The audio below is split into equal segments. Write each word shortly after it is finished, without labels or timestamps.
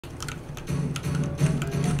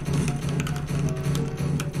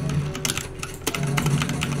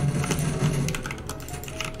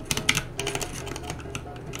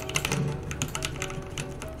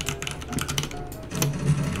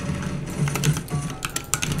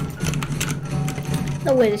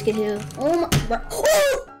No way this kid here. Oh my, bro.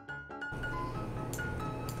 Oh!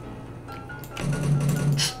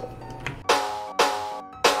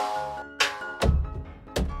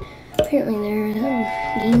 Apparently they're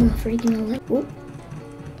game freaking all that. Whoop.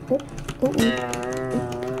 Whoop. Whoop.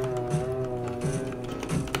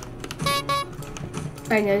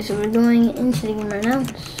 Alright guys, so we're going into the game right now.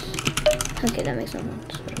 Okay, that makes no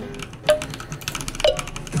sense.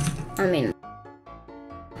 I mean,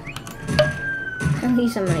 at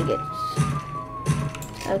least I'm gonna get.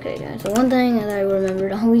 Okay guys, so one thing that I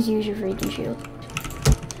remembered, always use your freaking shield.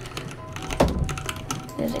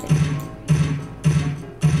 There's a guy.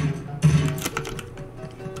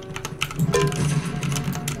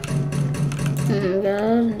 Oh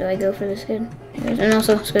god, do I go for this kid? And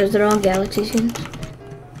also, because they're all galaxy skins.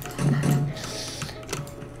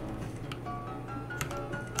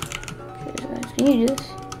 Can you do this?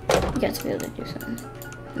 You got to be able to do something.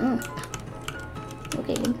 No.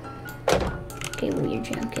 Okay, dude. Okay, weird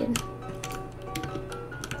jump, kid.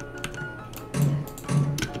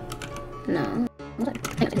 No.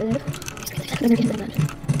 I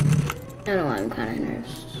don't know why I'm kind of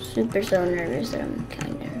nervous. Super so nervous that I'm kind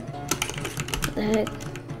of nervous. What the heck?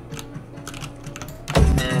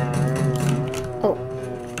 Oh.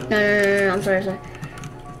 No, I'm sorry.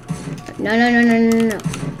 No.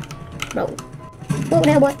 Bro. What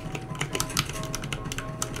the hell, what?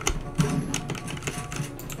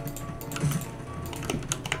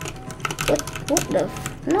 What the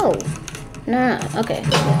f? No. No. Okay.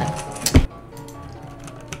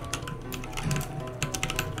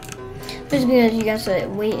 Just because you guys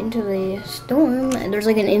wait until the storm, and there's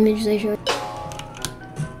like an image they show.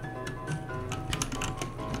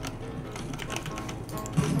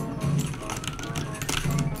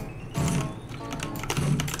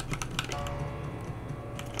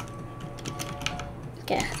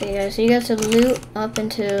 Okay guys, so you got to loot up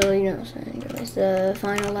until, you know, it's the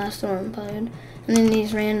final last storm pod. And then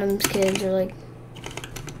these random kids are like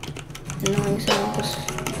annoying sound.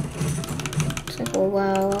 It's like, oh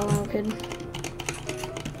wow, kid.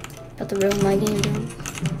 About to ruin my game, dude.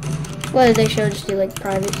 Why did they show just do like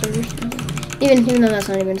private servers? Even though that's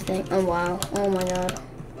not even a thing. Oh wow, oh my god.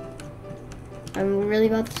 I'm really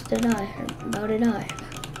about to die, or about to die.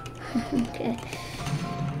 Okay.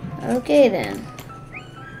 Okay then.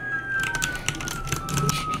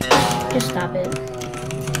 Just stop it.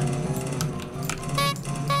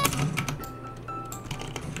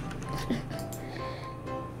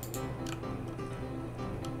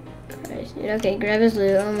 Christ, dude. Okay, grab his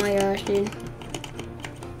loot. Oh my gosh, dude.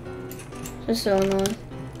 Just so annoying.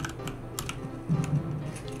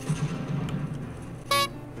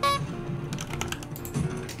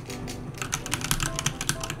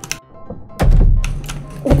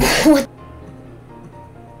 What?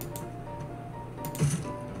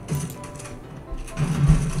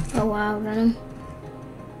 Oh wow, Venom.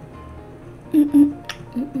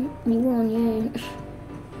 You won, yeah.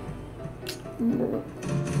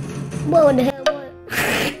 What the hell,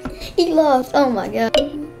 what? He lost, oh my god.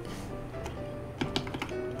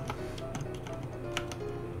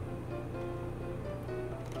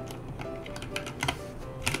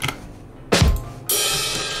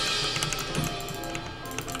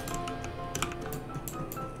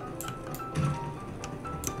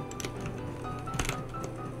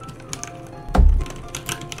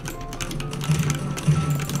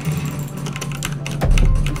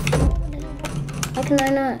 How can I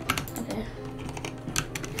not? Okay.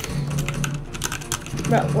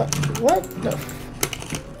 Bro, what the f?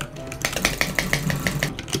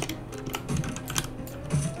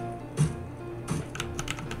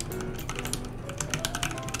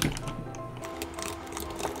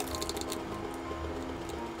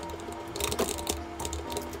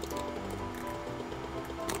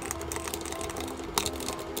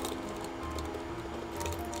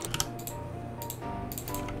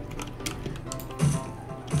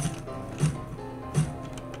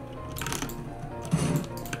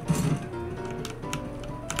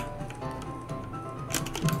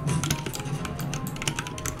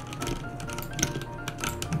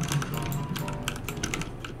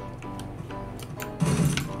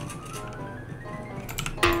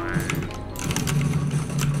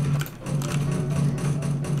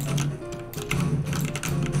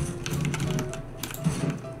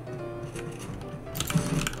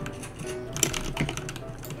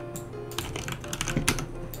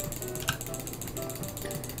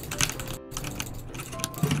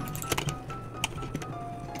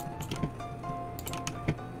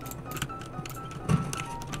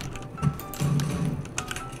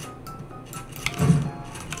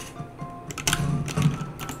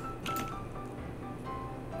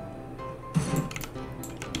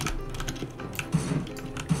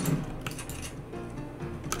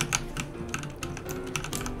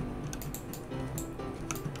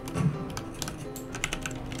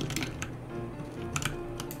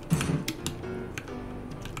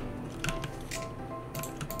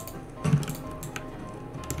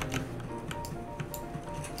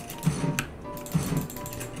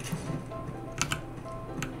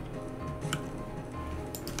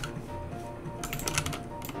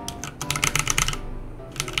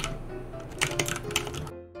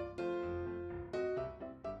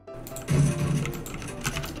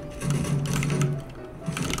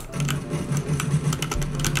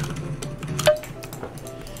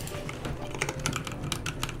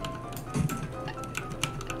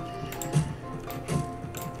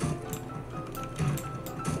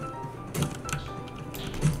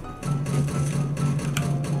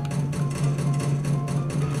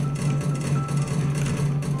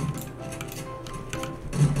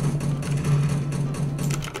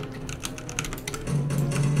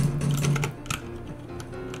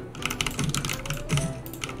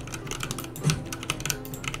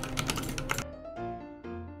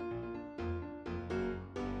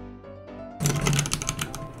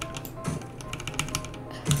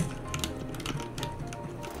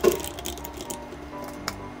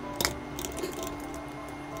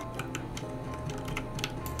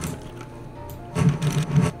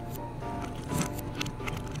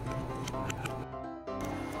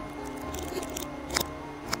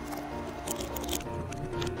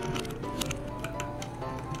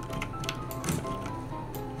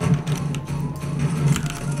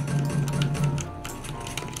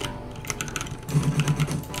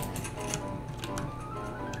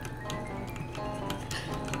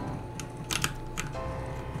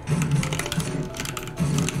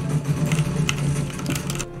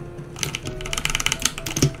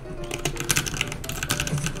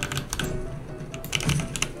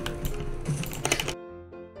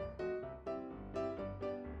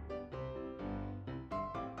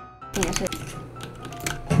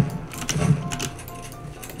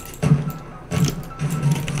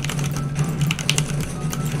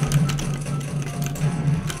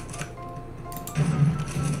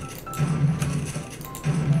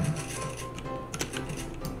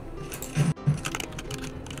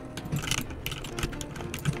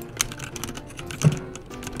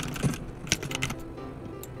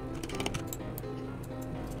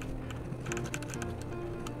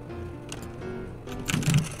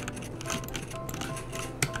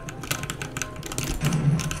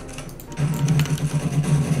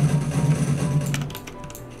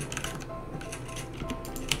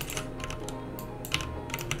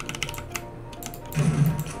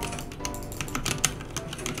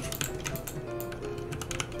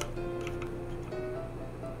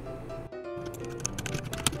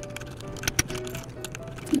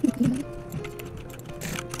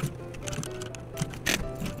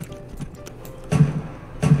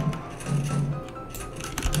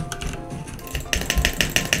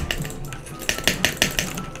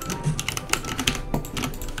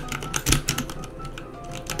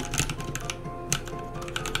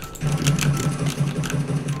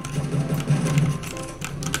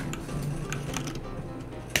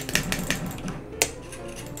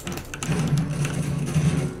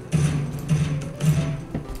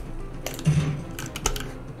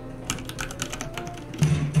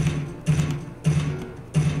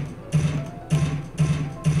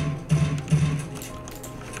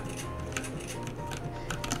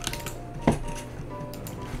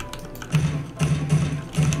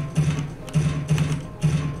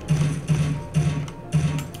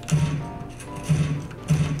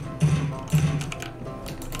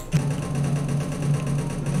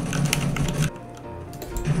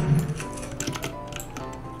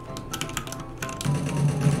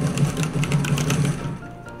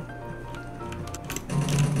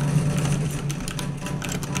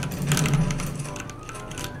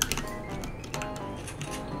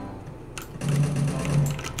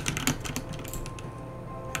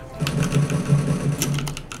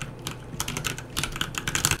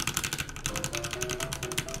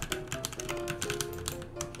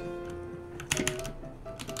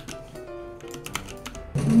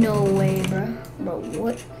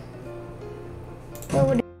 What? What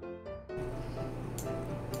would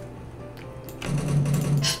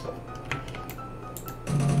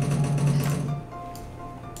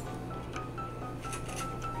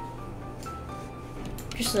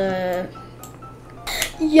just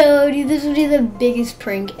yo, dude, this would be the biggest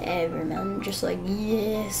prank ever, man. Just like,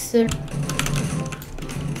 yes, sir.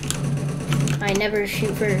 I never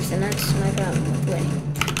shoot first, and that's my problem with winning.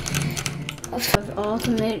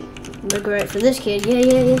 Ultimate regret for this kid. Yeah,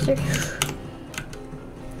 yes, sir.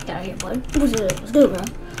 Get out of here, bud. Let's go, bro.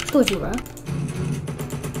 Let's go with you, bro.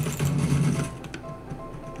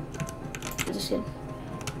 This kid.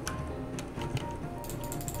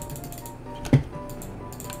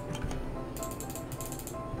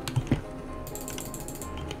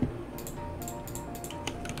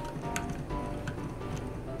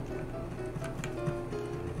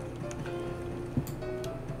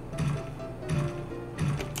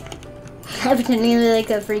 I'm pretending like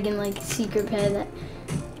a freaking like secret pet that,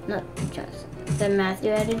 not just that Matthew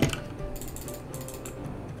added.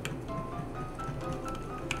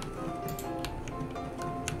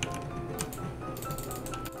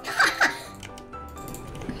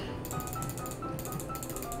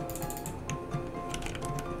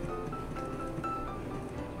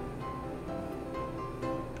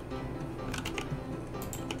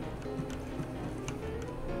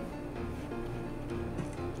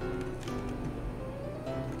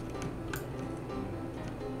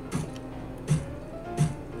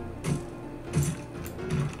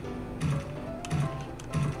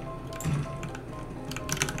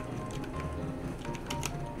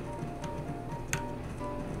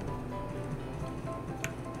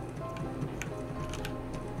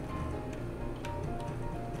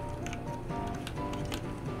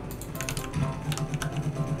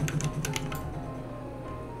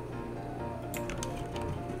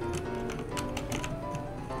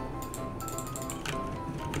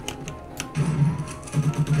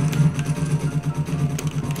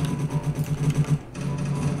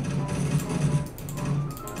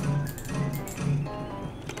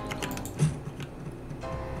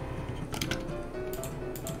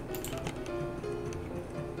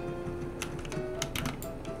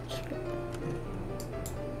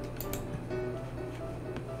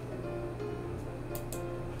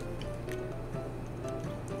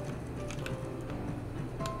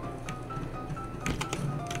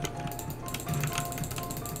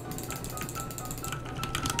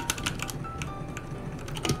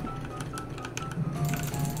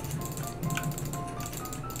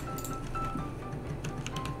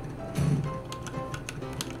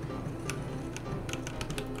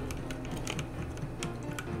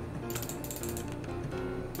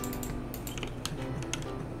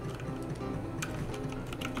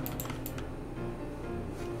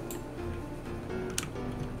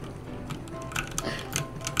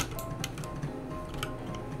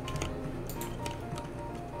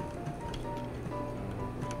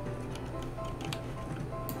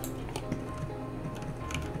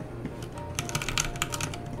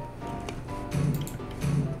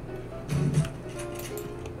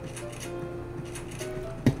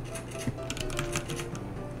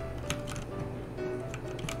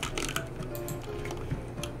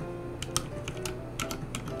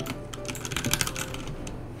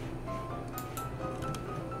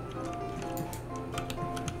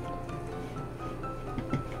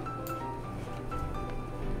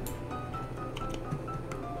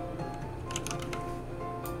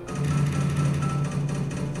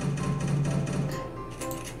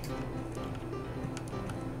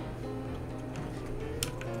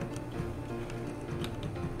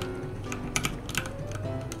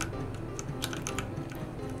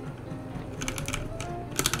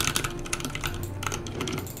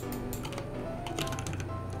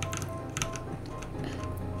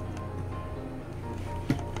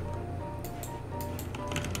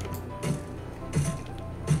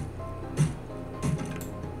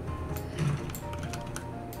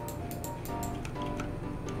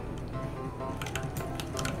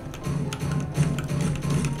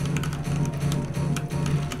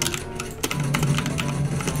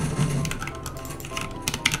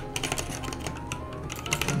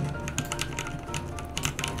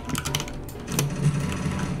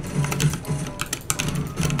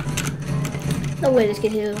 No way this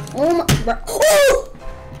kid here. Oh my, bro. Oh!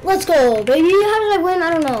 Let's go, baby. How did I win? I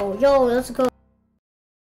don't know. Yo, let's go.